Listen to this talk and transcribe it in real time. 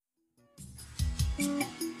Hi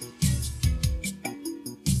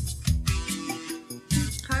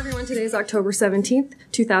everyone, today is October 17th,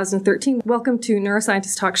 2013. Welcome to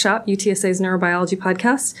Neuroscientist Talk Shop, UTSA's neurobiology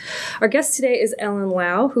podcast. Our guest today is Ellen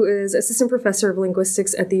Lau, who is Assistant Professor of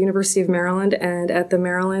Linguistics at the University of Maryland and at the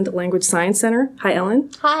Maryland Language Science Center. Hi, Ellen.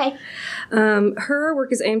 Hi. Her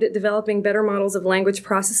work is aimed at developing better models of language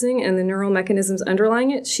processing and the neural mechanisms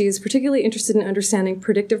underlying it. She is particularly interested in understanding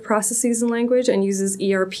predictive processes in language and uses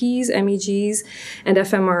ERPs, MEGs, and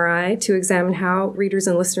fMRI to examine how readers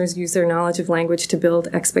and listeners use their knowledge of language to build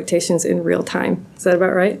expectations in real time. Is that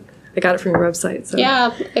about right? I got it from your website. So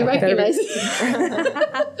yeah, I recognize it.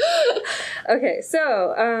 Okay,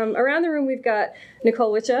 so around the room we've got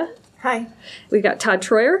Nicole Witcha. Hi. We've got Todd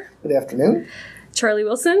Troyer. Good afternoon. Charlie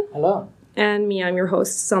Wilson. Hello. And me, I'm your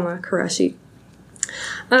host, Selma Qureshi.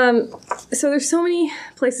 So there's so many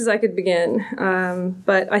places I could begin,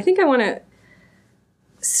 but I think I want to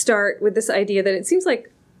start with this idea that it seems like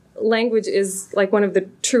language is like one of the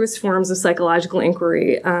truest forms of psychological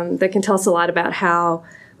inquiry that can tell us a lot about how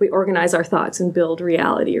we organize our thoughts and build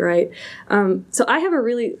reality, right? So I have a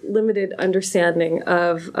really limited understanding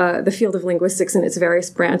of the field of linguistics and its various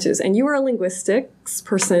branches. And you are a linguistics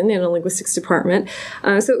person in a linguistics department.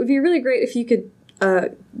 So it would be really great if you could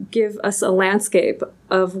give us a landscape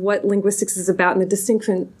of what linguistics is about and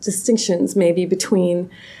the distinctions maybe between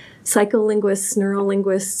psycholinguists,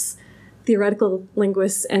 neurolinguists, theoretical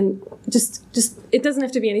linguists, and just it doesn't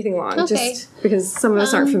have to be anything long, okay. Just because some of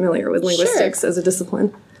us aren't familiar with linguistics sure. as a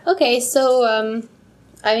discipline. Okay, so,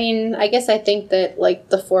 I guess I think that, like,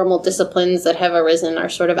 the formal disciplines that have arisen are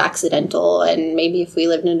sort of accidental, and maybe if we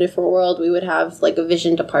lived in a different world, we would have, like, a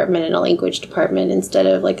vision department and a language department instead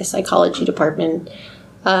of, like, a psychology department.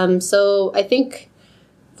 So I think,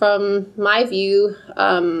 from my view,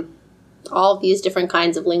 all of these different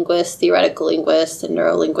kinds of linguists, theoretical linguists and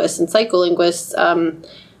neurolinguists and psycholinguists,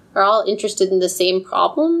 are all interested in the same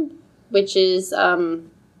problem, which is the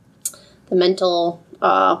mental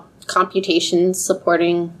computations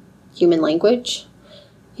supporting human language.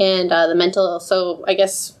 And so I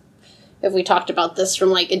guess if we talked about this from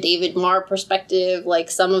like a David Marr perspective, like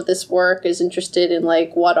some of this work is interested in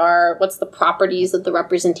like what's the properties of the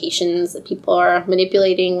representations that people are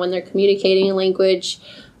manipulating when they're communicating in language.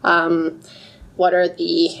 What are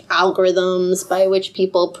the algorithms by which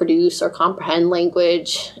people produce or comprehend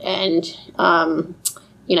language? And,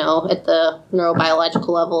 at the neurobiological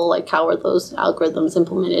level, like how are those algorithms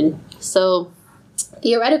implemented? So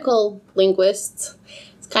theoretical linguists,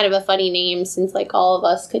 it's kind of a funny name since like all of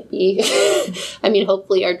us could be,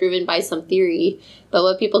 hopefully are driven by some theory. But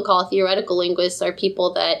what people call theoretical linguists are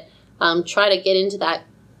people that try to get into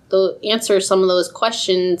answer some of those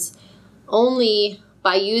questions only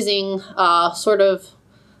by using sort of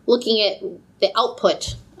looking at the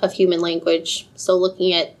output of human language. So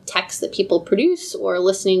looking at text that people produce or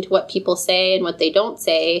listening to what people say and what they don't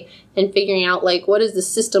say and figuring out like what is the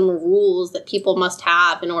system of rules that people must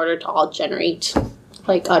have in order to all generate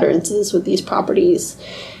like utterances with these properties.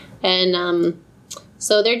 And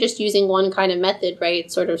so they're just using one kind of method,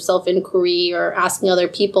 right? Sort of self-inquiry or asking other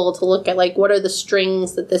people to look at like what are the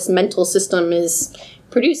strings that this mental system is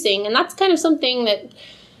producing. And that's kind of something that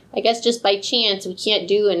I guess just by chance we can't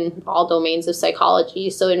do in all domains of psychology.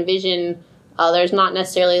 So in vision, there's not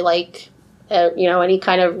necessarily like, any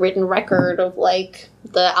kind of written record of like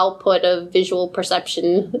the output of visual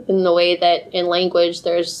perception in the way that in language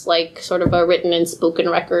there's like sort of a written and spoken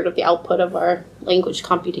record of the output of our language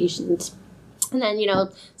computations. And then,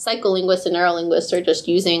 psycholinguists and neurolinguists are just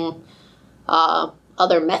using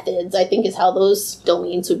other methods, I think is how those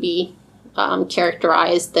domains would be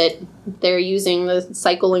characterized, that they're using, the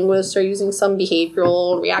psycholinguists are using some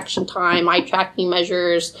behavioral reaction time, eye tracking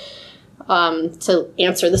measures to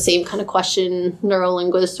answer the same kind of question.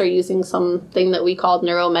 Neurolinguists are using something that we call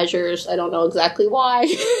neuromeasures. I don't know exactly why,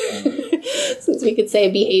 since we could say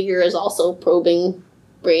behavior is also probing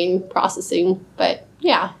brain processing, but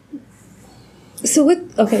yeah. So what?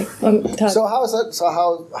 Okay. Todd. So how is that? So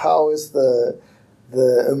how is the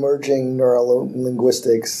emerging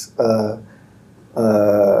neurolinguistics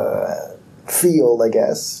field, I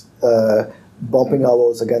guess, bumping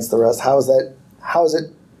elbows against the rest? How's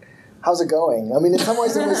it going? I mean, in some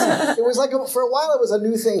ways, it was like for a while it was a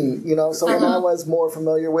new thing, So when I was more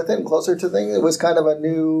familiar with it and closer to things, it was kind of a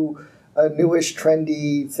newish,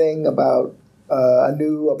 trendy thing about a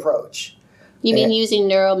new approach. You mean using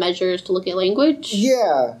neuromeasures to look at language?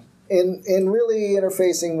 Yeah, and really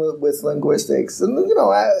interfacing with linguistics, and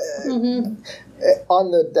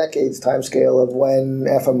on the decades time scale of when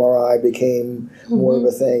fMRI became more of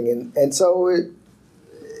a thing, and so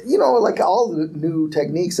like all the new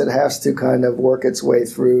techniques, it has to kind of work its way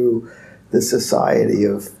through the society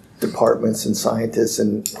of departments and scientists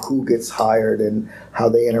and who gets hired and how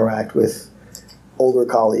they interact with older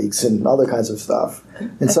colleagues and other kinds of stuff.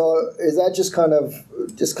 And so is that just kind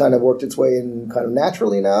of worked its way in kind of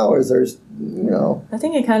naturally now, or is there, I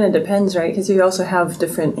think it kind of depends, right? Because you also have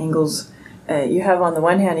different angles. You have, on the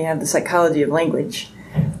one hand, you have the psychology of language,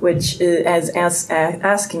 which is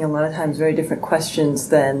asking a lot of times very different questions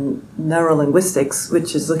than neurolinguistics,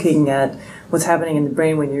 which is looking at what's happening in the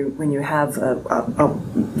brain when you have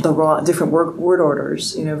the raw different word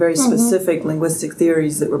orders, very specific linguistic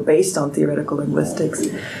theories that were based on theoretical linguistics,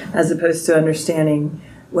 as opposed to understanding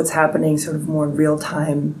what's happening sort of more in real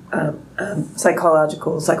time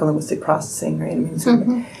psycholinguistic processing, right? I mean,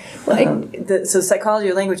 so psychology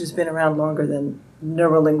of language has been around longer than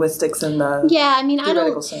neurolinguistics in the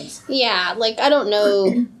theoretical sense. Yeah, like I don't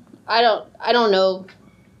know. I don't know.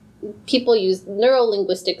 People use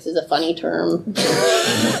neurolinguistics as a funny term.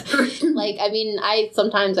 Like, I mean,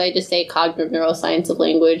 sometimes I just say cognitive neuroscience of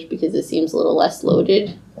language because it seems a little less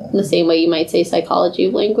loaded, in the same way you might say psychology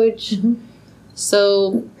of language. Mm-hmm.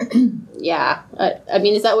 So, yeah. I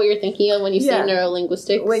mean, is that what you're thinking of when you say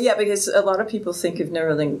neurolinguistics? Well, yeah, because a lot of people think of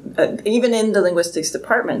even in the linguistics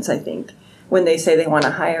departments, I think, when they say they want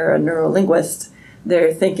to hire a neurolinguist,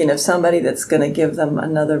 they're thinking of somebody that's going to give them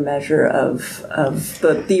another measure of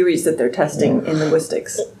the theories that they're testing in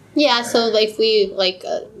linguistics. Yeah, so if we,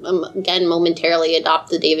 again, momentarily adopt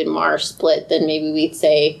the David Marr split, then maybe we'd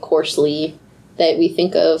say coarsely that we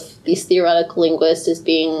think of these theoretical linguists as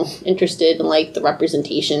being interested in, the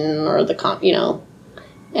representation or the,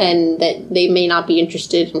 and that they may not be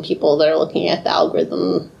interested in people that are looking at the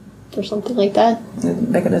algorithm or something like that. The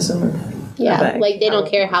mechanism. Yeah, they don't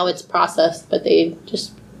care how it's processed, but they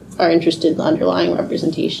just are interested in the underlying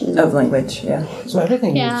representation. Of language, yeah. So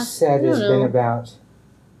everything you've said has been about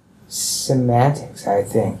semantics, I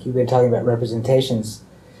think. You've been talking about representations.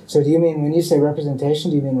 So do you mean, when you say representation,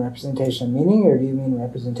 do you mean representation of meaning, or do you mean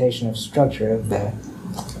representation of structure of the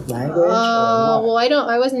language? Well,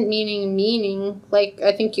 I wasn't meaning.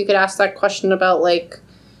 I think you could ask that question about,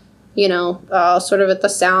 sort of at the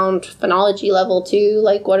sound phonology level too.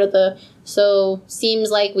 What are so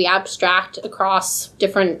seems like we abstract across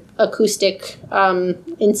different acoustic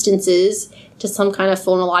instances to some kind of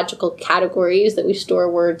phonological categories that we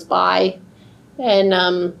store words by.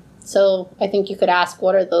 And so I think you could ask,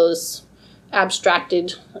 what are those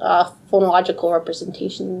abstracted phonological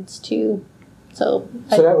representations too? So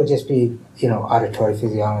that would just be, auditory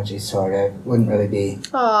physiology, sort of. Wouldn't really be.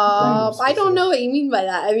 I don't know what you mean by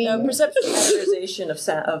that. I mean, perceptual categorization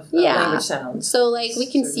of language sounds. So, we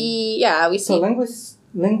can see. We see. So linguists.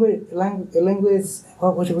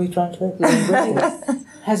 What are we trying to? Linguistics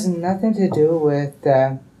has nothing to do with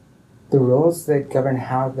the rules that govern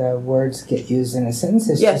how the words get used in a sentence.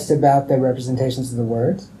 It's just about the representations of the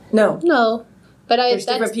words. No. But there's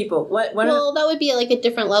different people. That would be a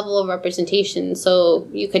different level of representation. So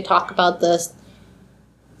you could talk about the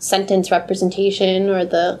sentence representation or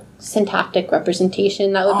the syntactic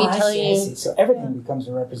representation. That would be telling you. I see. So everything becomes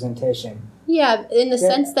a representation. Yeah, in the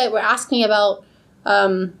sense that we're asking about. There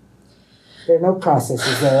are no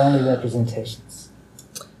processes. There are only representations.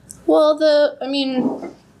 Well,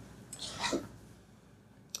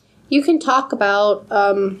 you can talk about.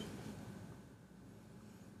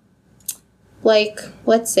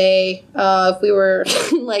 Let's say, if we were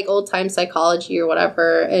old-time psychology or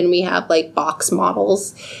whatever, and we have box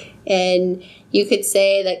models, and you could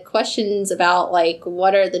say that questions about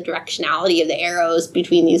what are the directionality of the arrows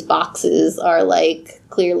between these boxes are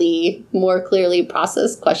more clearly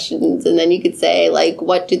processed questions. And then you could say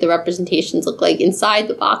what do the representations look like inside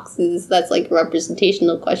the boxes? That's a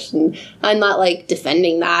representational question. I'm not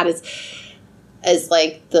defending that as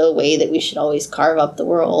the way that we should always carve up the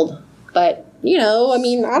world. But, I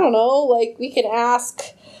don't know, we could ask.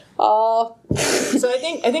 So I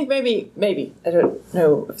think maybe, I don't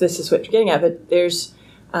know if this is what you're getting at, but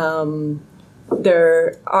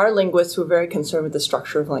there are linguists who are very concerned with the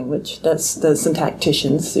structure of language. That's the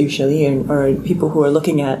syntacticians, usually, or people who are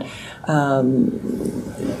looking at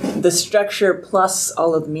the structure plus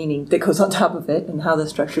all of the meaning that goes on top of it, and how the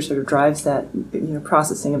structure sort of drives that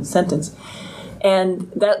processing of the sentence.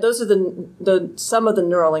 And those are some of the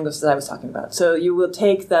neurolinguists that I was talking about. So you will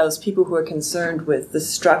take those people who are concerned with the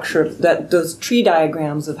structure, those tree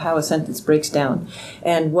diagrams of how a sentence breaks down,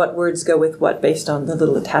 and what words go with what based on the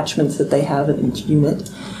little attachments that they have in each unit.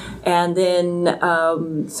 And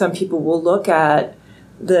then some people will look at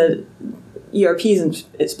ERPs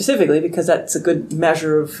specifically, because that's a good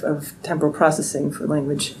measure of temporal processing for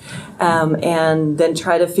language, and then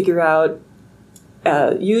try to figure out,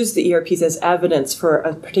 use the ERPs as evidence for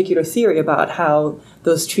a particular theory about how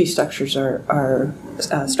those tree structures are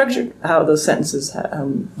structured, how those sentences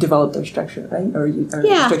develop their structure, right? Or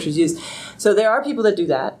structures used. So there are people that do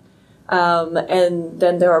that. And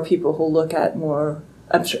then there are people who look at more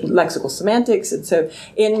lexical semantics. And so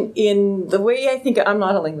in the way I think, I'm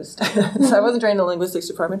not a linguist, so I wasn't trained in the linguistics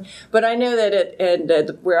department, but I know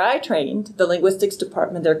that where I trained, the linguistics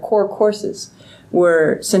department, their core courses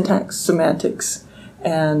were syntax, semantics,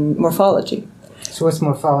 and morphology. So what's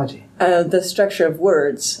morphology? The structure of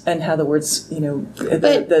words and how the words,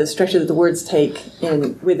 the structure that the words take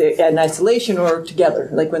in isolation or together,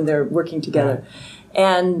 like when they're working together.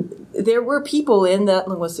 And there were people in that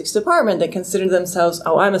linguistics department that considered themselves,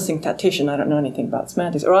 oh, I'm a syntactician, I don't know anything about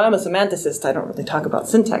semantics, or I'm a semanticist, I don't really talk about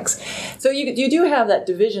syntax. So you do have that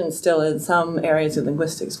division still in some areas of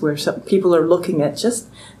linguistics where some people are looking at just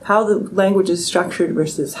how the language is structured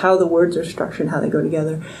versus how the words are structured, how they go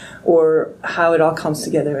together, or how it all comes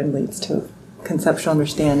together and leads to conceptual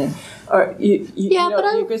understanding. Or you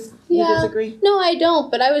disagree? No, I don't,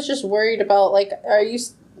 but I was just worried about,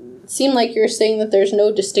 seem like you're saying that there's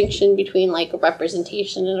no distinction between like a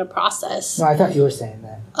representation and a process. No, I thought you were saying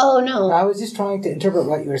that. Oh, no. I was just trying to interpret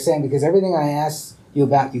what you were saying, because everything I asked you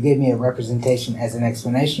about, you gave me a representation as an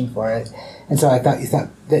explanation for it. And so I thought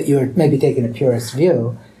that you were maybe taking a purist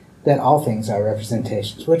view that all things are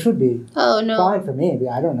representations, which would be fine for me.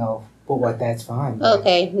 I don't know what that's fine.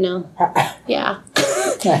 Okay, no. Yeah.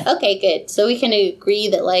 Okay, good. So we can agree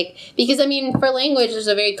that, because, for language, there's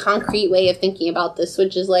a very concrete way of thinking about this,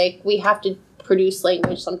 which is, we have to produce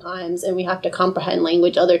language sometimes, and we have to comprehend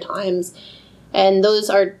language other times. And those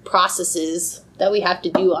are processes that we have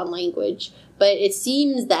to do on language. But it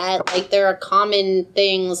seems that, there are common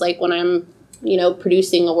things, like when I'm,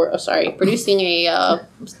 producing the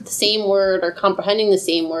same word or comprehending the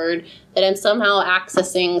same word, that I'm somehow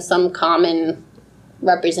accessing some common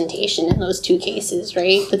representation in those two cases,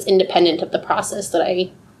 right? That's independent of the process that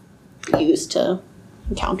I use to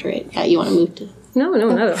encounter it. Yeah, you want to move to? No,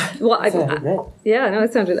 not at all. Well,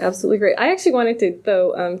 it sounded absolutely great. I actually wanted to,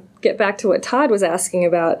 though, get back to what Todd was asking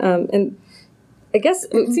about. And I guess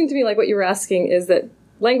it seemed to me like what you were asking is that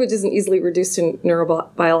language isn't easily reduced to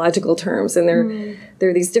neurobiological terms, and there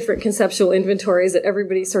are these different conceptual inventories that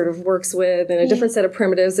everybody sort of works with, and a different set of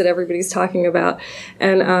primitives that everybody's talking about.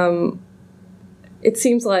 And it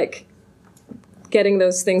seems like getting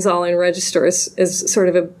those things all in register is sort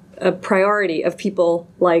of a priority of people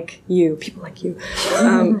like you,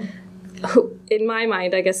 who, in my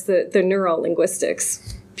mind, I guess the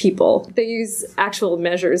neurolinguistics people, they use actual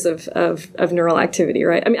measures of neural activity,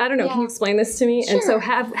 right? I don't know. Yeah. Can you explain this to me? Sure. And so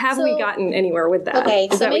have we gotten anywhere with that? Okay,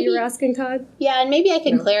 is that what you were asking, Todd? Yeah, and maybe I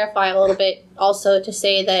can clarify a little bit also to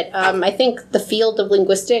say that I think the field of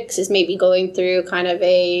linguistics is maybe going through kind of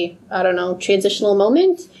a, transitional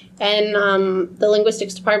moment. And the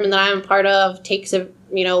linguistics department that I'm a part of takes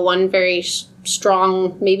one very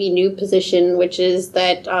strong, maybe new position, which is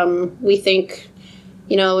that we think,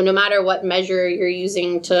 no matter what measure you're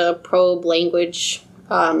using to probe language,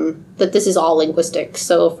 that this is all linguistics.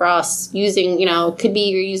 So for us, using, could be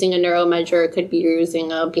you're using a neuro measure, it could be you're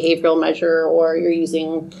using a behavioral measure, or you're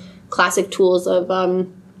using classic tools of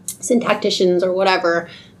syntacticians or whatever.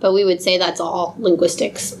 But we would say that's all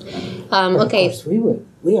linguistics. Okay. Of course,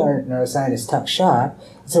 we are neuroscientists talk shop,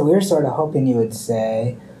 so we were sort of hoping you would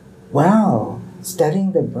say, wow,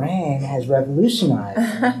 studying the brain has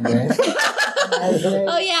revolutionized language.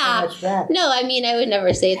 Oh, yeah. No, I would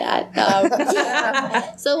never say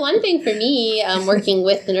that. So one thing for me, working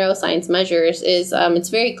with the neuroscience measures is it's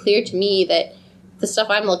very clear to me that the stuff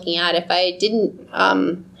I'm looking at, if I didn't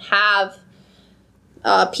have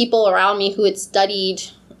people around me who had studied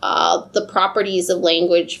the properties of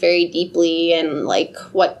language very deeply and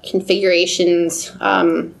what configurations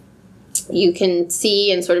you can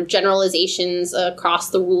see and sort of generalizations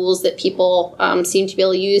across the rules that people seem to be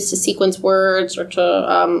able to use to sequence words or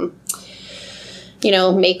to,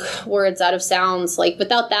 make words out of sounds.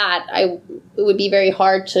 Without that, it would be very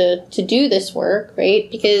hard to do this work, right?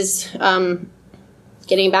 Because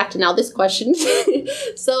getting back to now this question,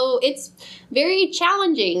 so it's very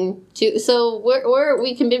challenging so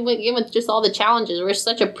we can begin with just all the challenges. We're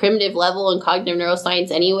such a primitive level in cognitive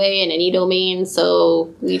neuroscience anyway, in any domain,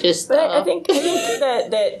 so we just... But I think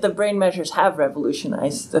that the brain measures have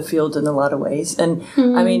revolutionized the field in a lot of ways. And,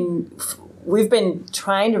 we've been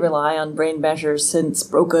trying to rely on brain measures since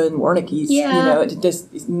Broca and Wernicke's. Yeah. To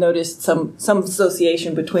just noticed some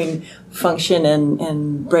association between function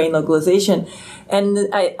and brain localization.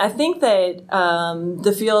 And I think that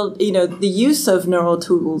the field, the use of neural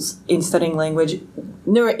tools in studying language,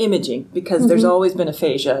 neuroimaging, because there's always been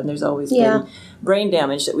aphasia and there's always been brain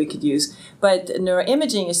damage that we could use. But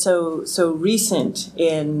neuroimaging is so recent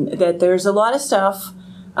in that there's a lot of stuff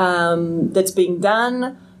that's being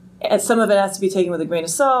done. And some of it has to be taken with a grain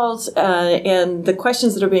of salt, and the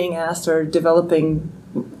questions that are being asked are developing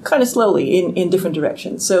kind of slowly in different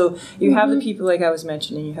directions. So you have the people, like I was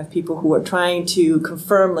mentioning, you have people who are trying to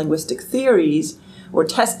confirm linguistic theories or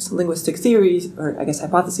test linguistic theories, or I guess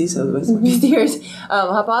hypotheses, so theories,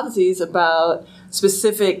 hypotheses about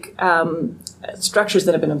specific structures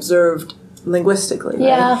that have been observed linguistically.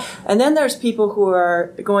 Yeah. Right? And then there's people who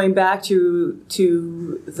are going back to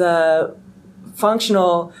the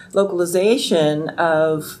functional localization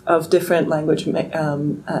of different language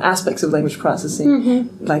aspects of language processing,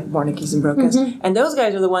 like Wernicke's and Broca's. And those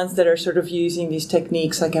guys are the ones that are sort of using these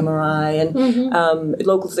techniques like MRI and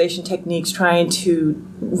localization techniques, trying to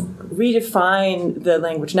redefine the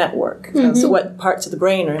language network. So what parts of the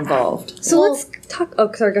brain are involved. So let's talk. Oh,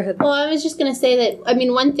 sorry, go ahead. Well, I was just going to say that,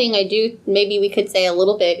 one thing maybe we could say a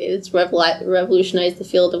little bit, it's revolutionized the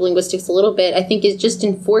field of linguistics a little bit, I think, is just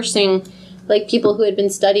enforcing, like, people who had been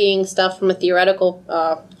studying stuff from a theoretical,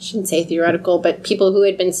 I shouldn't say theoretical, but people who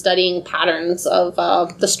had been studying patterns of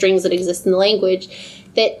the strings that exist in the language,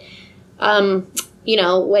 that,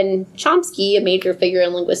 when Chomsky, a major figure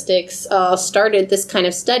in linguistics, started this kind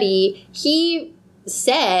of study, he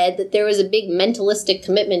said that there was a big mentalistic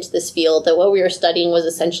commitment to this field, that what we were studying was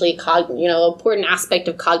essentially important aspect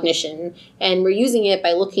of cognition, and we're using it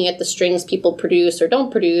by looking at the strings people produce or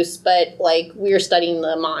don't produce, but we're studying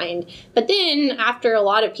the mind. But then after a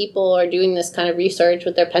lot of people are doing this kind of research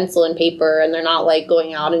with their pencil and paper, and they're not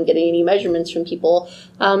going out and getting any measurements from people,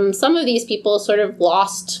 some of these people sort of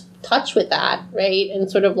lost touch with that, right?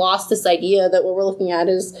 And sort of lost this idea that what we're looking at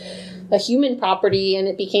is a human property, and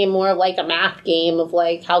it became more of a math game of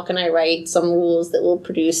how can I write some rules that will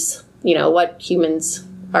produce, what humans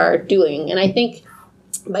are doing. And I think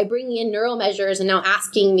by bringing in neural measures and now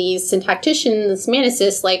asking these syntacticians,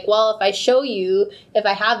 semanticists, well, if I show you, if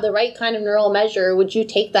I have the right kind of neural measure, would you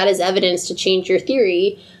take that as evidence to change your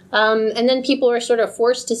theory? And then people are sort of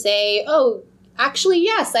forced to say, oh, actually,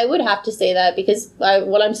 yes, I would have to say that, because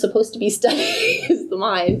what I'm supposed to be studying is the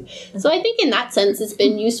mind. So I think in that sense it's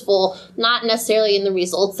been useful, not necessarily in the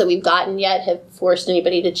results that we've gotten yet have forced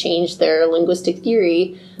anybody to change their linguistic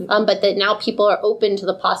theory, but that now people are open to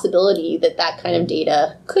the possibility that that kind of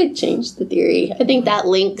data could change the theory. I think that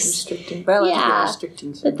links... Restricting. Biologically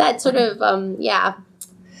restricting. That sort of, The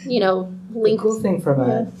cool thing from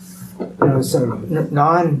a sort of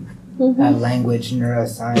language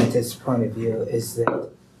neuroscientist point of view is that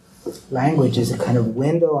language is a kind of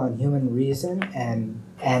window on human reason and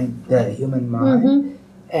the human mind,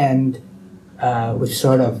 and we've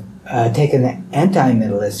sort of taken the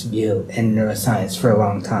anti-mentalist view in neuroscience for a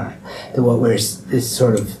long time. That what we're is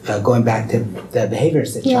sort of going back to the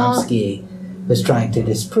behaviors that Chomsky was trying to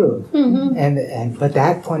disprove, but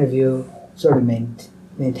that point of view sort of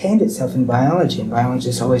maintained itself in biology, and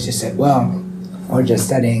biologists always just said, well, we're just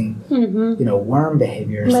studying, worm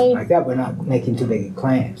behavior or something like that. We're not making too big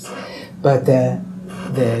claims. But the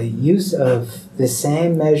use of the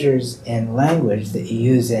same measures in language that you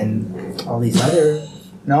use in all these other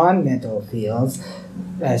non-mental fields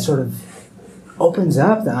sort of opens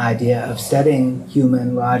up the idea of studying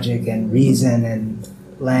human logic and reason and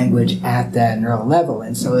language at the neural level.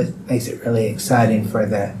 And so it makes it really exciting for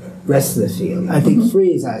the rest of the field. I think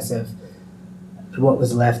frees us of what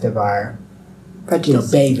was left of our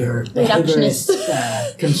behaviorist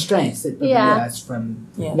constraints that prevent us from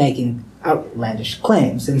making outlandish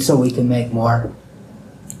claims, and so we can make the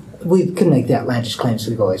outlandish claims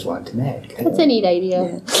we've always wanted to make. That's a neat idea.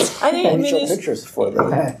 Yeah. I mean, show pictures for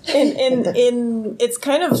them. It's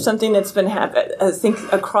kind of something that's been happening, I think,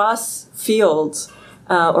 across fields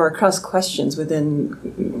or across questions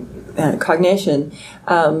within cognition.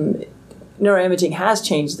 Neuroimaging has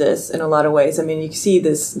changed this in a lot of ways. I mean, you can see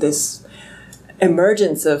this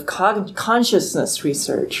emergence of consciousness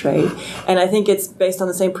research, right? And I think it's based on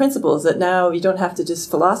the same principles, that now you don't have to just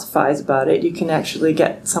philosophize about it. You can actually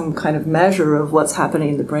get some kind of measure of what's happening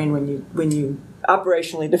in the brain when you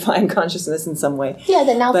operationally define consciousness in some way. Yeah,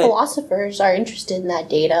 that now But- philosophers are interested in that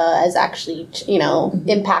data as actually,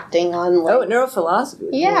 impacting on, like, Neurophilosophy.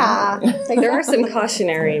 yeah. Like, There are some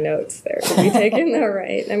cautionary notes there to be taken, though,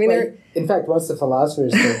 right? I mean, Well, in fact, once the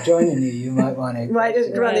philosophers start joining you, you might want to. Right,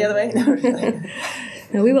 just run the other way. No, really.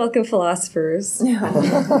 no, we welcome philosophers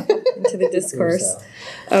into the discourse.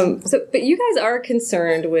 But you guys are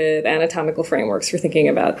concerned with anatomical frameworks for thinking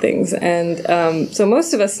about things, and so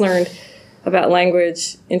most of us learned about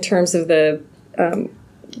language in terms of the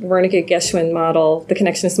Wernicke-Geschwind model, the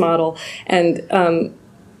connectionist model, and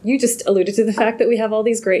you just alluded to the fact that we have all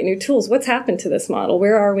these great new tools. What's happened to this model?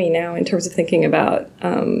 Where are we now in terms of thinking about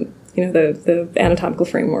the anatomical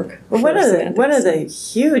framework? Well, one of the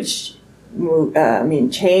huge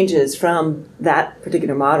changes from that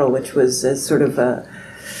particular model, which was sort of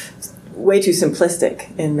way too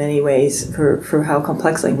simplistic in many ways for how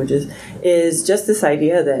complex language is just this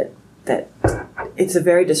idea that it's a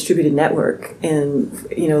very distributed network, and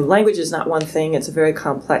language is not one thing. It's a very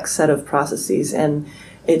complex set of processes, and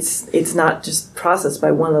it's not just processed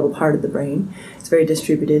by one little part of the brain. It's very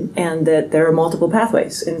distributed, and that there are multiple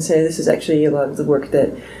pathways. And so this is actually a lot of the work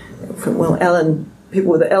that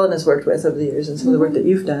people that Ellen has worked with over the years, and some of the work that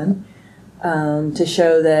you've done to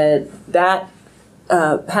show that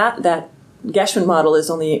Geschwind model is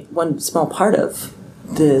only one small part of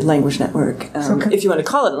the language network, if you want to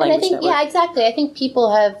call it a language network. Yeah, exactly. I think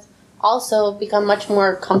people have also become much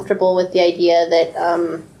more comfortable with the idea that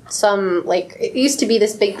it used to be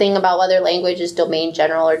this big thing about whether language is domain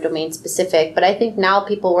general or domain specific, but I think now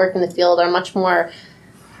people work in the field are much more,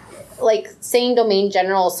 like, saying domain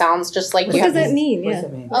general sounds just like... What does that mean? What Yeah. does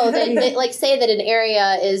that mean? Oh, they like say that an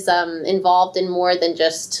area is involved in more than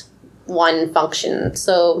just one function.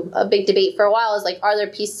 So a big debate for a while is, like, are there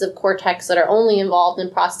pieces of cortex that are only involved in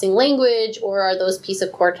processing language, or are those pieces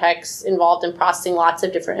of cortex involved in processing lots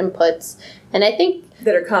of different inputs? And I think...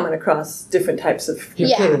 that are common across different types of... You're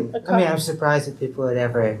Yeah. kidding. I mean, I'm surprised that people would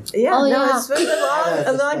ever. Yeah, Oh, no, yeah. it's been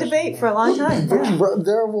a long debate for a long time. Yeah.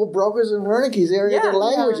 There were brokers in Wernicke's area, Yeah, the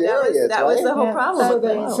language area. That was the whole Yeah. problem. So, with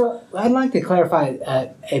the model. so I'd like to clarify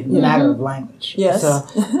a matter of language. Yes.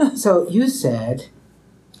 So you said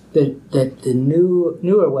that the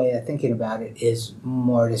newer way of thinking about it is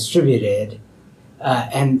more distributed,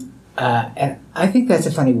 and I think that's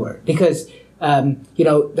a funny word because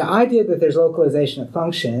the idea that there's localization of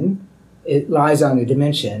function, it lies on a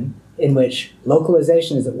dimension in which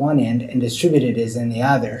localization is at one end and distributed is in the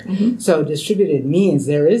other. Mm-hmm. So distributed means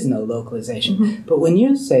there is no localization. Mm-hmm. But when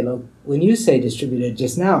you say distributed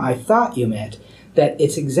just now, I thought you meant that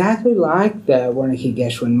it's exactly like the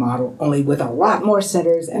Wernicke-Geschwind model, only with a lot more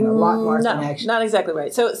centers and a lot more connections. Not exactly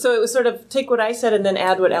right. So it was sort of take what I said and then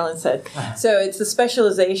add what Ellen said. So it's the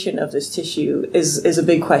specialization of this tissue is a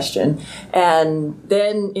big question, and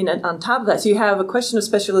then on top of that, so you have a question of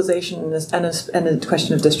specialization and a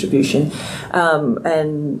question of distribution,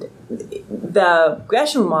 and the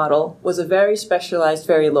Geschwind model was a very specialized,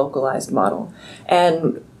 very localized model,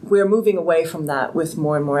 and we're moving away from that with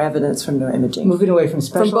more and more evidence from neuroimaging. Moving away from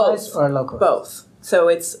specialized both. or localized? Both. So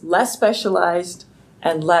it's less specialized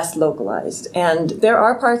and less localized. And there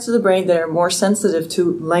are parts of the brain that are more sensitive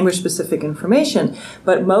to language-specific information,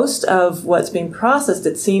 but most of what's being processed,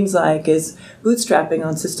 it seems like, is bootstrapping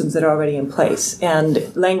on systems that are already in place.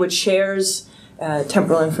 And language shares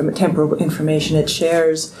temporal information, it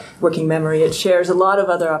shares working memory, it shares a lot of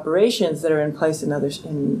other operations that are in place in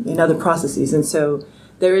other processes. And so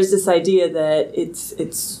there is this idea that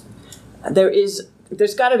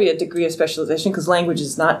there's got to be a degree of specialization because language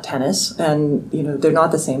is not tennis, and they're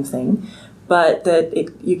not the same thing, but that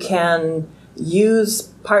you can use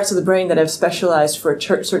parts of the brain that have specialized for a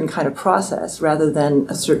certain kind of process rather than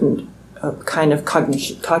a certain kind of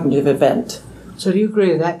cognitive event. So do you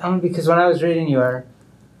agree with that, Ellen? Because when I was reading your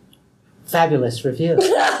fabulous review in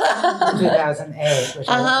 2008, which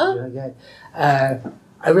I thought was really good,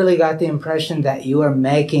 I really got the impression that you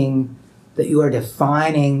are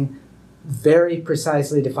defining very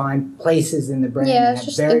precisely defined places in the brain Yeah, I was and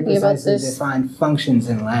just very thinking about precisely this. defined functions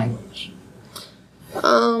in language. I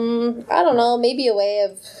don't know, maybe a way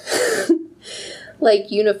of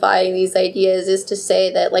like unifying these ideas is to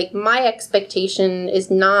say that, like, my expectation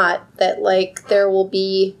is not that, like, there will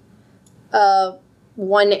be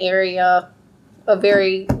one area, a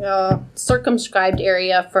very circumscribed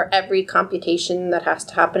area for every computation that has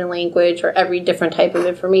to happen in language or every different type of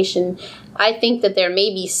information. I think that there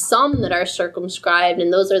may be some that are circumscribed,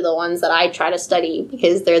 and those are the ones that I try to study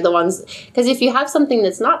because they're the ones. Because if you have something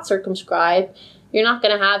that's not circumscribed, you're not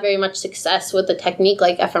going to have very much success with a technique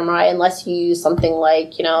like fMRI unless you use something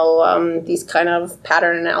like, these kind of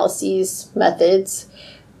pattern analyses methods.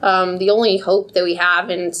 The only hope that we have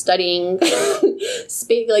in studying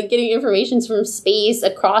space, like getting information from space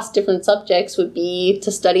across different subjects, would be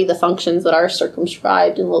to study the functions that are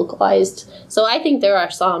circumscribed and localized. So I think there are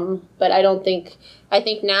some, but I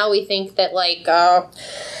think now we think that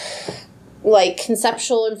like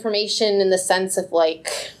conceptual information in the sense of like,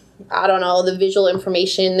 I don't know, the visual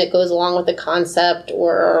information that goes along with the concept,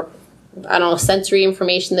 or I don't know, sensory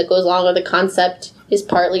information that goes along with the concept is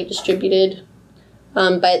partly distributed.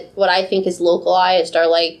 But what I think is localized are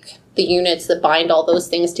like the units that bind all those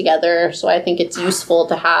things together. So I think it's useful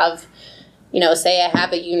to have, say I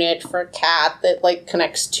have a unit for a cat that like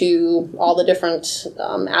connects to all the different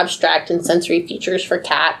abstract and sensory features for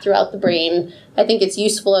cat throughout the brain. I think it's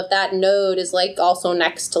useful if that node is like also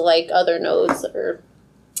next to like other nodes that are,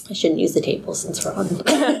 I shouldn't use the table since we're on.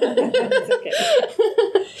 It's okay.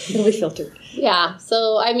 It'll be filtered. Yeah.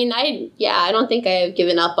 So, I mean, I don't think I've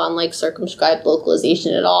given up on like circumscribed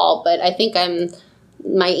localization at all, but I think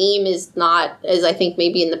my aim is not, as I think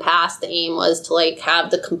maybe in the past, the aim was to like have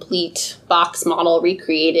the complete box model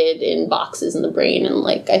recreated in boxes in the brain. And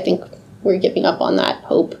like, I think we're giving up on that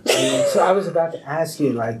hope. So I was about to ask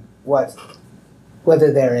you like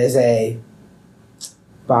whether there is a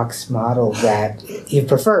box model that you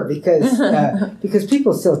prefer, because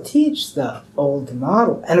people still teach the old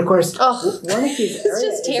model, and of course one of these areas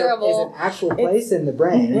just terrible. is an actual place in the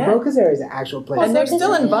brain. Yeah. Broca's area is an actual place, And they're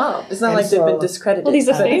still involved. It's not And like they've so- been discredited. Well, these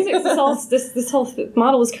But- aphasics, this whole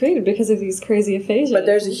model was created because of these crazy aphasias. But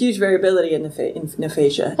there's a huge variability in in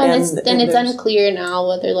aphasia. And it's there's- unclear now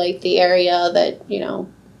whether like the area that,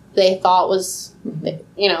 they thought was,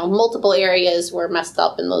 multiple areas were messed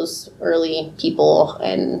up in those early people,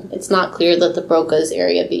 and it's not clear that the Broca's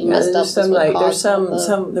area being messed up. There's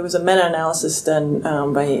there was a meta-analysis done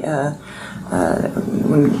by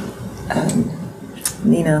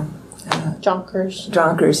Nina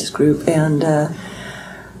Jonker's group, and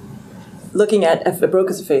looking at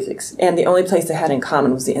Broca's aphasics, and the only place they had in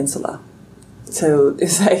common was the insula. So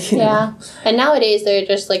it's like, Yeah. And nowadays there are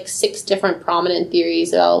just like 6 different prominent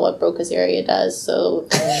theories about what Broca's area does. So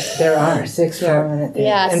there are 6 prominent things.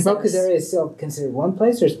 Yeah, and 6. Broca's area is still considered one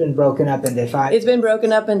place, or it's been broken up into 5. it's been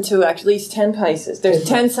broken up into at least 10 places. There's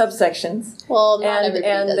 10 subsections. well, not everybody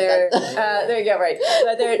And does there, that. there you go, right.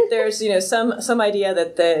 But there's some idea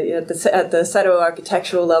that at the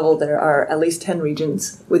cytoarchitectural level there are at least 10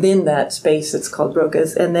 regions within that space that's called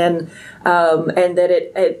Broca's, and then and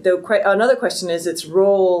that another question is its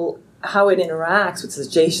role, how it interacts with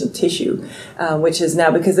adjacent tissue, which is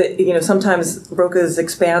now, because sometimes Broca's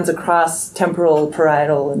expands across temporal,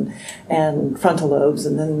 parietal, and frontal lobes,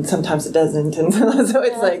 and then sometimes it doesn't, and so it's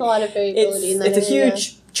That's a lot of variability in that it's a area.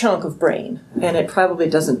 huge chunk of brain, and it probably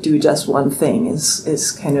doesn't do just one thing.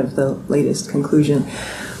 Is kind of the latest conclusion.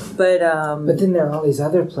 But then there are all these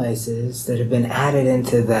other places that have been added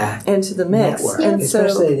into the into the mix, network, and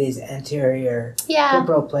especially these anterior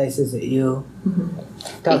temporal places that you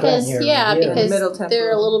talk about in your review. because Middle they're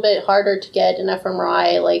temporal. a little bit harder to get in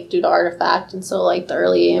fMRI, like due to artifact, and so like the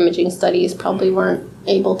early imaging studies probably weren't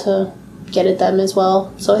able to get at them as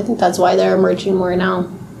well. So I think that's why they're emerging more now.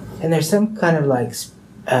 And there's some kind of like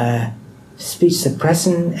speech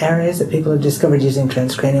suppressant areas that people have discovered using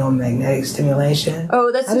transcranial magnetic stimulation.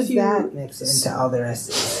 oh, that's How a does few. that mix into all the rest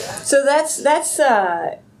of it? So that's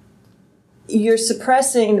you're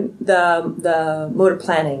suppressing the motor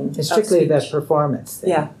planning. It's strictly of the speech. performance thing.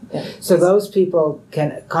 Yeah. So those people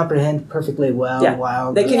can comprehend perfectly well Yeah.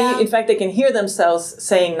 while They the- can, in fact, they can hear themselves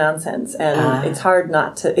saying nonsense, and it's hard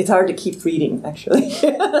to keep reading. Actually,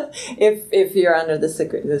 if you're under this So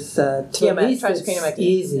at TMS, least transcranial it's magnetic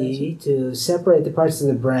easy to separate the parts of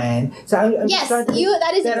the brain. So I'm Yes, starting to-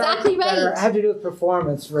 that is that are- exactly that right. have to do with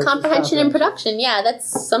performance versus Comprehension and production. Yeah,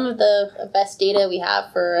 that's some of the best data we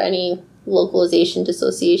have for any localization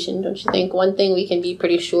dissociation, don't you think? One thing we can be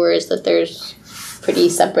pretty sure is that there's pretty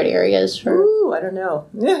separate areas for. Ooh, I don't know.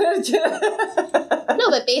 No,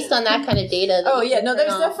 but based on that kind of data. Oh yeah, no,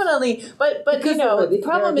 there's definitely, but Because the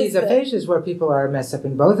problem there are these is that aphasias where people are messed up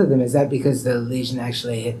in both of them. Is that because the lesion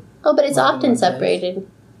actually hit? Oh, but it's More than often one place. separated.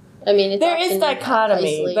 I mean, it's there often is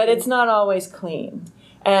dichotomy, isolated. but it's not always clean.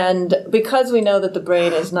 And because we know that the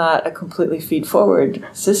brain is not a completely feed-forward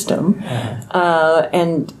system,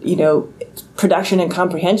 and production and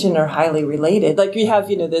comprehension are highly related. Like we have,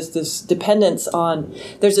 there's this dependence on.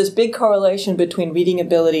 There's this big correlation between reading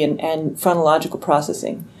ability and phonological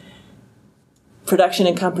processing. production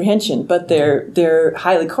and comprehension, but they're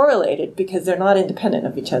highly correlated because they're not independent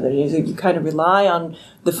of each other. You kind of rely on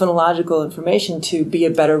the phonological information to be a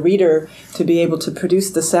better reader, to be able to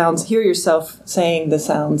produce the sounds, hear yourself saying the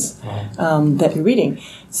sounds that you're reading.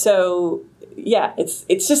 So yeah,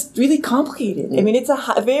 it's just really complicated. I mean, it's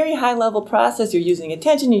a very high level process. You're using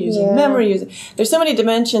attention, you're using memory. There's so many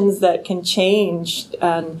dimensions that can change,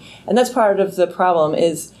 and that's part of the problem.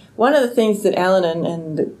 Is one of the things that Alan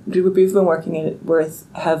and the group we've been working with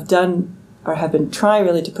have done or have been trying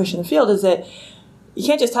really to push in the field is that you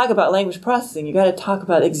can't just talk about language processing. You got to talk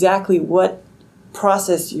about exactly what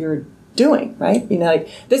process you're doing, right? You know, like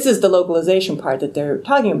this is the localization part that they're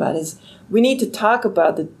talking about. Is we need to talk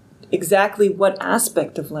about exactly what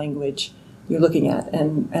aspect of language you're looking at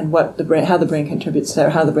and what the brain, how the brain contributes to, or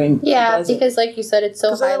how the brain does because like you said, it's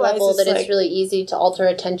so high level that it's really easy to alter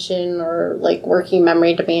attention or like working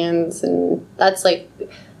memory demands, and that's like,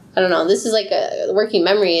 I don't know, this is like working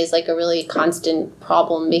memory is like a really constant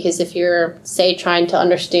problem, because if you're, say, trying to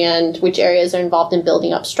understand which areas are involved in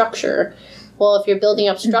building up structure, well, if you're building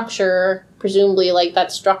up structure, presumably like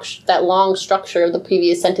that structure, that long structure of the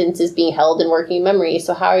previous sentence is being held in working memory.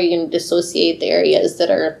 So how are you going to dissociate the areas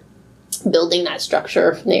that are building that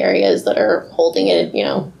structure from the areas that are holding it, you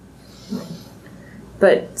know?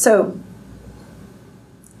 But so,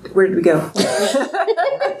 where did we go?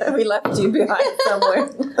 We left you behind somewhere.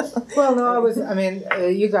 Well, no,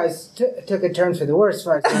 you guys took a turn for the worse, as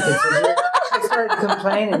far as I'm concerned. I started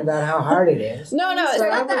complaining about how hard it is. No, it's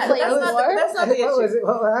not that. That's not the issue.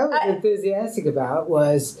 What I was enthusiastic about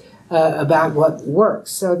was about what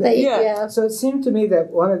works. So so it seemed to me that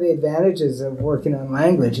one of the advantages of working on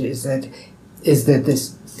language is that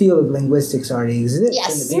this field of linguistics already exists.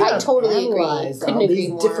 Yes, I totally agree. Couldn't agree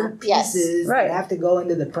more. Different pieces that have to go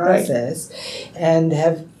into the process and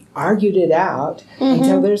have argued it out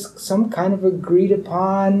until there's some kind of agreed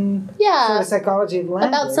upon sort of psychology of language.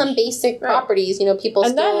 About some basic properties, you know, people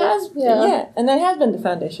and that has been the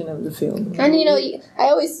foundation of the field. And, you know, I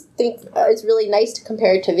always think it's really nice to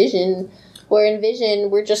compare it to vision, where in vision,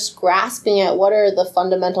 we're just grasping at what are the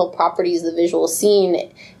fundamental properties of the visual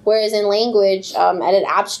scene, whereas in language, at an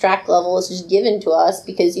abstract level, it's just given to us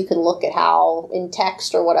because you can look at how, in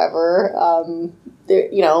text or whatever,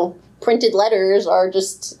 you know, printed letters are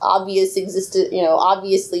just obviously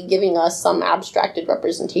giving us some abstracted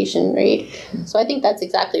representation, right? So I think that's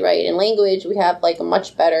exactly right. In language, we have like a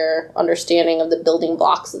much better understanding of the building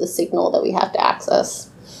blocks of the signal that we have to access.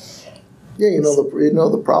 Yeah, you know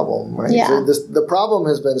the problem, right? Yeah. So the problem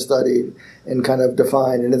has been studied and kind of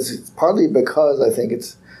defined, and it's partly because I think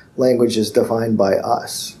language is defined by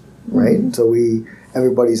us, right? Mm-hmm. So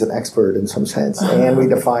everybody's an expert in some sense, and we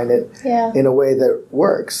define it in a way that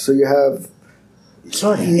works. So you have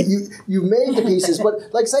you made the pieces, but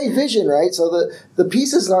like say vision, right? So the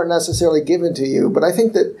pieces aren't necessarily given to you, but I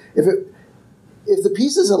think that if the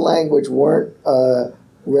pieces of language weren't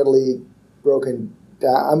readily broken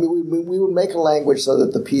down, I mean, we would make a language so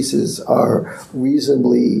that the pieces are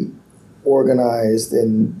reasonably organized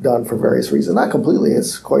and done for various reasons. Not completely,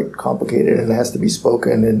 it's quite complicated and it has to be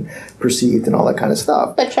spoken and perceived and all that kind of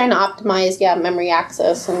stuff. But trying to optimize, memory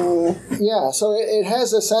access and... Yeah, so it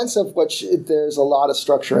has a sense of which there's a lot of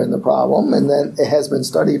structure in the problem, and then it has been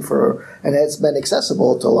studied and it's been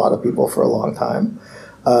accessible to a lot of people for a long time.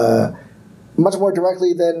 Much more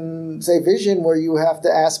directly than, say, vision, where you have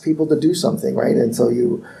to ask people to do something, right? And so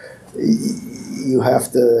you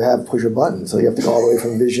have to push a button. So you have to go all the way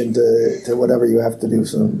from vision to whatever you have to do,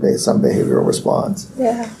 some behavioral response.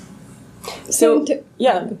 Yeah. So,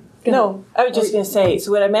 no, I was just going to say,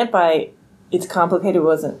 so what I meant by it's complicated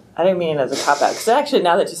I didn't mean it as a cop-out, because actually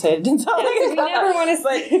now that you say it, it didn't sound like a cop-out. Never want to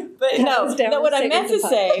But what I meant to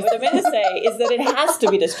say is that it has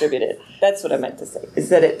to be distributed. That's what I meant to say, is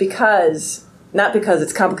that not because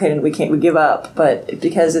it's complicated and we give up, but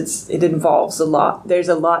because it involves a lot. There's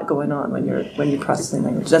a lot going on when you're processing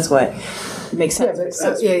language. That's why it makes sense.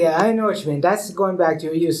 I know what you mean. That's going back to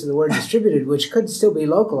your use of the word distributed, which could still be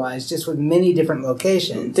localized, just with many different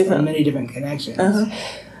locations and many different connections.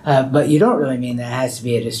 Uh-huh. But you don't really mean that it has to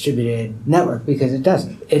be a distributed network, because it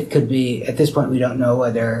doesn't. It could be, at this point, we don't know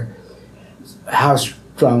how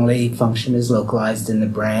strongly function is localized in the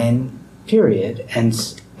brain, period.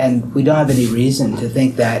 And we don't have any reason to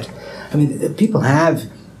think that, people have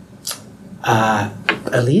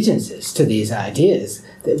allegiances to these ideas.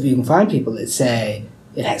 That you can find people that say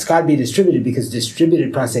it has got to be distributed because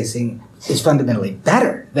distributed processing is fundamentally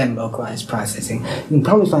better than localized processing. You can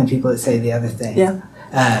probably find people that say the other thing. Yeah.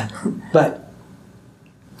 But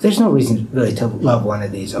there's no reason really to love one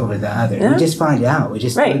of these over the other. Yeah. We just find out. We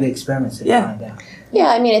just Right. do the experiments and Yeah. find out. Yeah,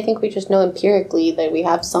 I mean, I think we just know empirically that we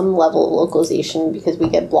have some level of localization because we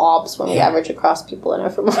get blobs when we average across people in our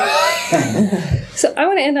fMRI. So I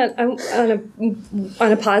want to end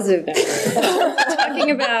on a positive note, talking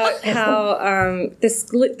about how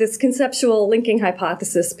this conceptual linking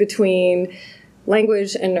hypothesis between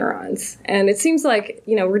language and neurons, and it seems like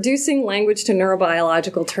reducing language to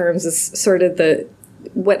neurobiological terms is sort of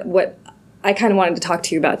what I kind of wanted to talk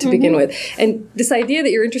to you about to begin with. And this idea that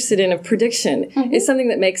you're interested in of prediction is something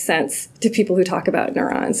that makes sense to people who talk about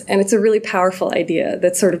neurons. And it's a really powerful idea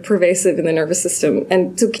that's sort of pervasive in the nervous system.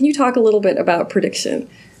 And so can you talk a little bit about prediction?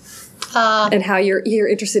 And how you're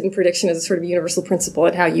interested in prediction as a sort of universal principle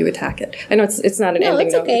and how you attack it. I know it's not an ending,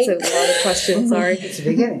 it's though. okay. It's a long question, sorry. It's the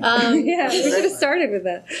beginning. Yeah, we should have started with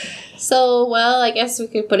that. So, well, I guess we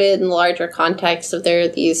could put it in the larger context of there are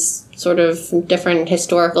these sort of different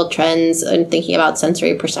historical trends in thinking about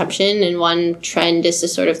sensory perception. And one trend is to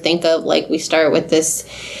sort of think of, like, we start with this,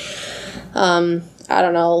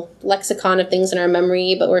 lexicon of things in our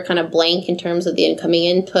memory, but we're kind of blank in terms of the incoming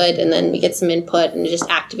input. And then we get some input and it just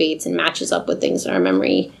activates and matches up with things in our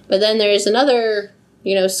memory. But then there's another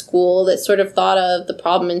school that sort of thought of the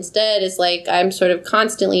problem instead is like I'm sort of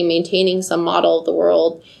constantly maintaining some model of the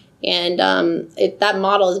world. And that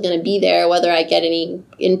model is going to be there whether I get any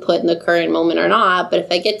input in the current moment or not. But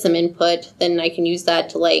if I get some input, then I can use that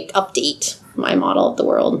to like update my model of the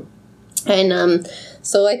world. And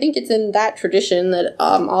so I think it's in that tradition that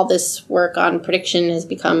all this work on prediction has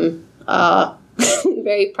become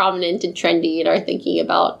very prominent and trendy in our thinking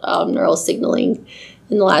about neural signaling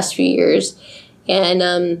in the last few years. And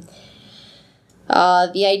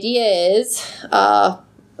the idea is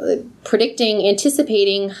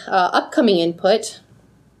anticipating upcoming input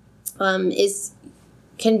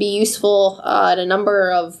can be useful in a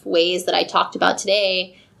number of ways that I talked about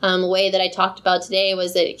today. A way that I talked about today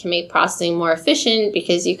was that it can make processing more efficient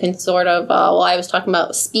because you can sort of, I was talking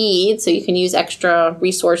about speed, so you can use extra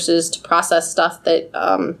resources to process stuff that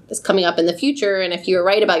is coming up in the future. And if you're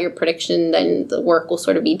right about your prediction, then the work will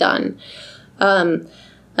sort of be done.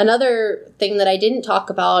 Another thing that I didn't talk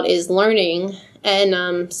about is learning.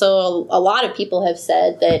 And so a lot of people have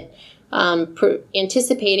said that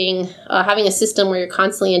anticipating, having a system where you're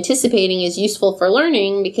constantly anticipating is useful for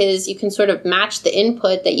learning because you can sort of match the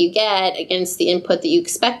input that you get against the input that you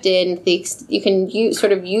expected. And you can use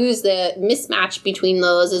the mismatch between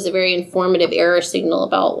those as a very informative error signal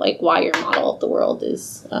about like why your model of the world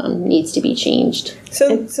is needs to be changed.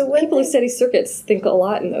 So when People who study circuits think a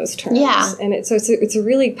lot in those terms. Yeah. And it's a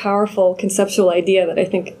really powerful conceptual idea that I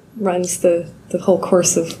think runs the whole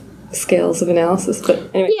course of scales of analysis. But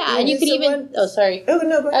anyway. Yeah, and you could even... go I ahead.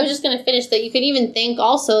 was just going to finish that you could even think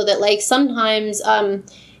also that, like, sometimes,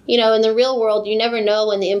 in the real world, you never know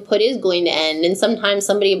when the input is going to end. And sometimes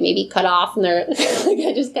somebody may be cut off and they're like,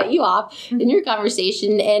 I just cut you off in your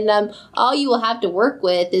conversation. And all you will have to work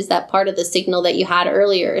with is that part of the signal that you had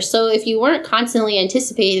earlier. So if you weren't constantly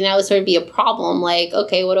anticipating, that would sort of be a problem. Like,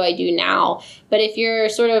 okay, what do I do now? But if you're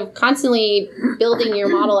sort of constantly building your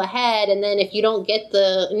model ahead, and then if you don't get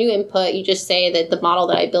the new input, you just say that the model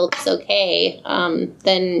that I built is okay,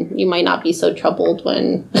 then you might not be so troubled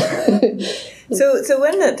when... So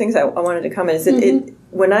one of the things I wanted to comment is that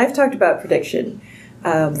when I've talked about prediction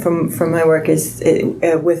from my work is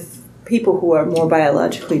with people who are more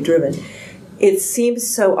biologically driven, it seems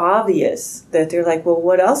so obvious that they're like, well,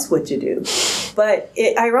 what else would you do? But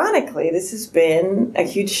ironically, this has been a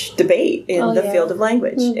huge debate in the field of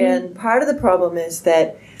language. And part of the problem is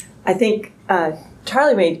that I think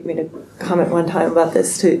Charlie made a comment one time about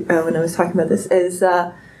this too, when I was talking about this, is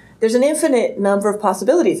there's an infinite number of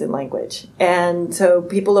possibilities in language. And so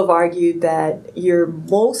people have argued that you're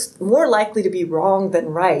more likely to be wrong than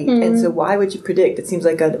right. And so why would you predict? It seems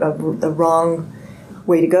like a wrong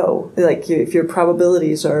way to go. Like if your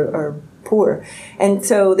probabilities are poor. And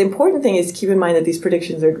so the important thing is to keep in mind that these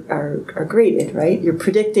predictions are graded, right? You're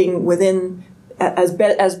predicting within as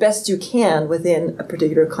best you can within a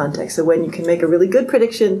particular context. So when you can make a really good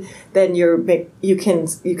prediction, then you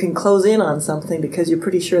can close in on something because you're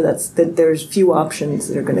pretty sure that there's few options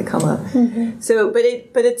that are going to come up. So, but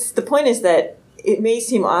the point is that it may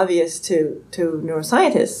seem obvious to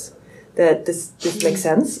neuroscientists that this makes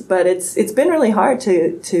sense, but it's been really hard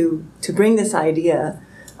to bring this idea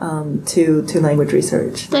to language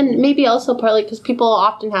research. And maybe also partly because people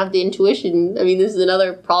often have the intuition. I mean, this is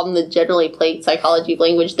another problem that generally plagues psychology of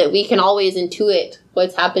language, that we can always intuit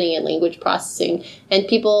what's happening in language processing. And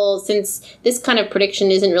people, since this kind of prediction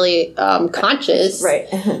isn't really conscious, Right.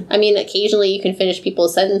 I mean, occasionally you can finish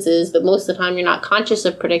people's sentences, but most of the time you're not conscious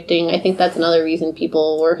of predicting. I think that's another reason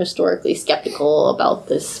people were historically skeptical about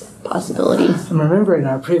this possibility. I'm remembering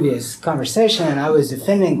our previous conversation, and I was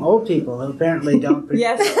defending old people who apparently don't predict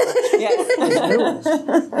Yes. as new ones.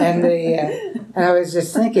 And I was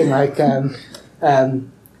just thinking, like,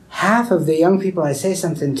 half of the young people I say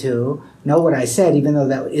something to know what I said, even though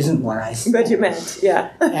that isn't what I said. But you meant,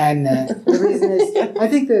 yeah. And the reason is, I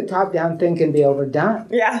think the top-down thing can be overdone.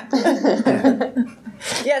 Yeah.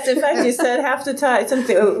 Yes, in fact, you said half the time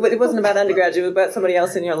something. It wasn't about undergraduate; it was about somebody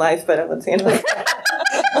else in your life. But I won't say anything.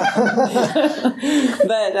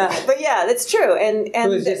 But yeah, that's true. And It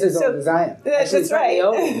was just as old as I am. That's right.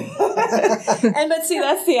 But see,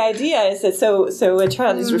 that's the idea. Is that so what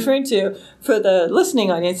Charlie is referring to for the listening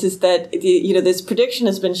audience is that this prediction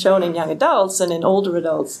has been shown in young adults, and in older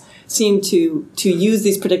adults seem to use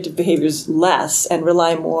these predictive behaviors less and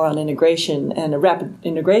rely more on integration and a rapid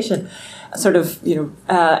integration. Sort of,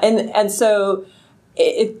 and so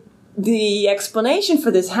the explanation for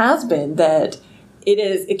this has been that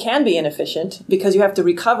it can be inefficient because you have to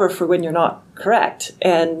recover for when you're not correct,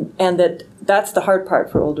 and that's the hard part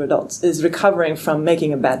for older adults is recovering from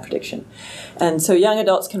making a bad prediction. And so young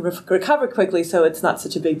adults can recover quickly, so it's not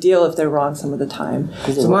such a big deal if they're wrong some of the time.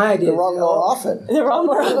 So my idea They're wrong more often. They're wrong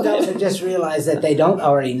more often. Adults have just realized that they don't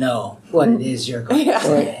already know what it is you're going to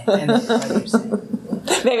say. And that's what you're saying.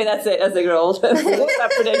 Maybe that's it as they grow older.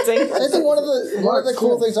 Stop predicting. I think one of the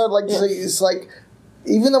cool things I'd like to say is like,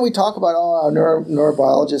 even though we talk about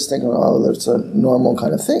neurobiologists think that's a normal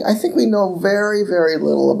kind of thing, I think we know very, very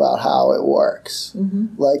little about how it works.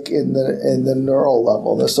 Like in the neural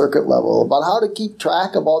level, the circuit level, about how to keep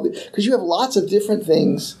track of all because you have lots of different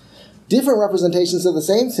things. Different representations of the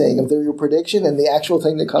same thing, of your prediction and the actual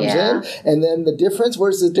thing that comes in, and then the difference.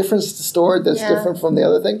 Where's the difference stored that's different from the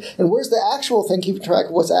other thing, and where's the actual thing keeping track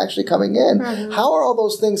of what's actually coming in? How are all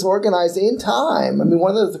those things organized in time? I mean,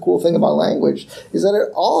 one of the cool thing about language is that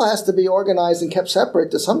it all has to be organized and kept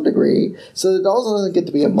separate to some degree, so that it also doesn't get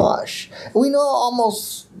to be a mush. And we know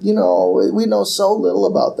almost. We know so little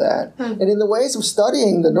about that. And in the ways of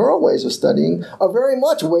studying, the neural ways of studying are very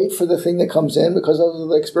much wait for the thing that comes in because those are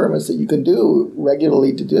the experiments that you can do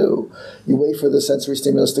regularly to do. You wait for the sensory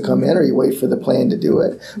stimulus to come in or you wait for the plan to do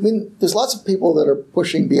it. I mean, there's lots of people that are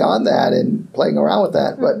pushing beyond that and playing around with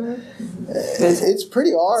that, but it's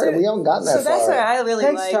pretty hard and we haven't gotten that far. So that's where I really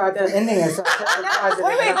Thanks, like... Todd, for ending us on such a positive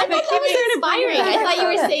I thought that was inspiring. I thought you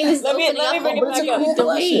were saying this is Let me opening bring up it back a up. new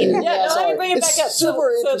domain. Let me bring it back up. It's super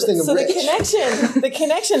interesting and So rich. the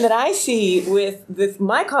connection that I see with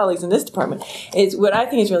my colleagues in this department is what I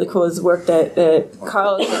think is really cool is the work that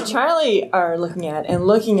Carl and Charlie are looking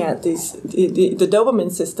at these the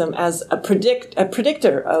dopamine system as a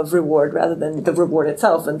predictor of reward rather than the reward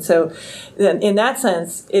itself. And so then in that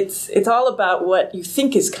sense, it's all about what you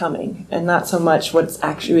think is coming and not so much what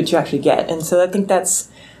you actually get. And so I think that's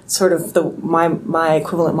sort of my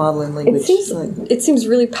equivalent model in language. It seems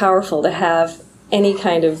really powerful to have any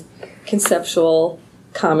kind of conceptual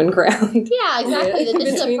common ground. Yeah, exactly. That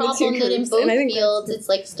this is a Between the two problem that in groups. both And I think fields, it's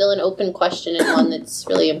like still an open question and one that's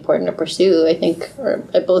really important to pursue, I think, or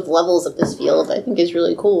at both levels of this field, I think is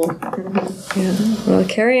really cool. Well,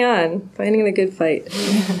 carry on, fighting the good fight.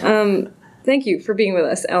 Thank you for being with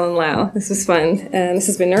us, Ellen Lau. This was fun. And this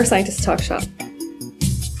has been Neuroscientist Talk Shop.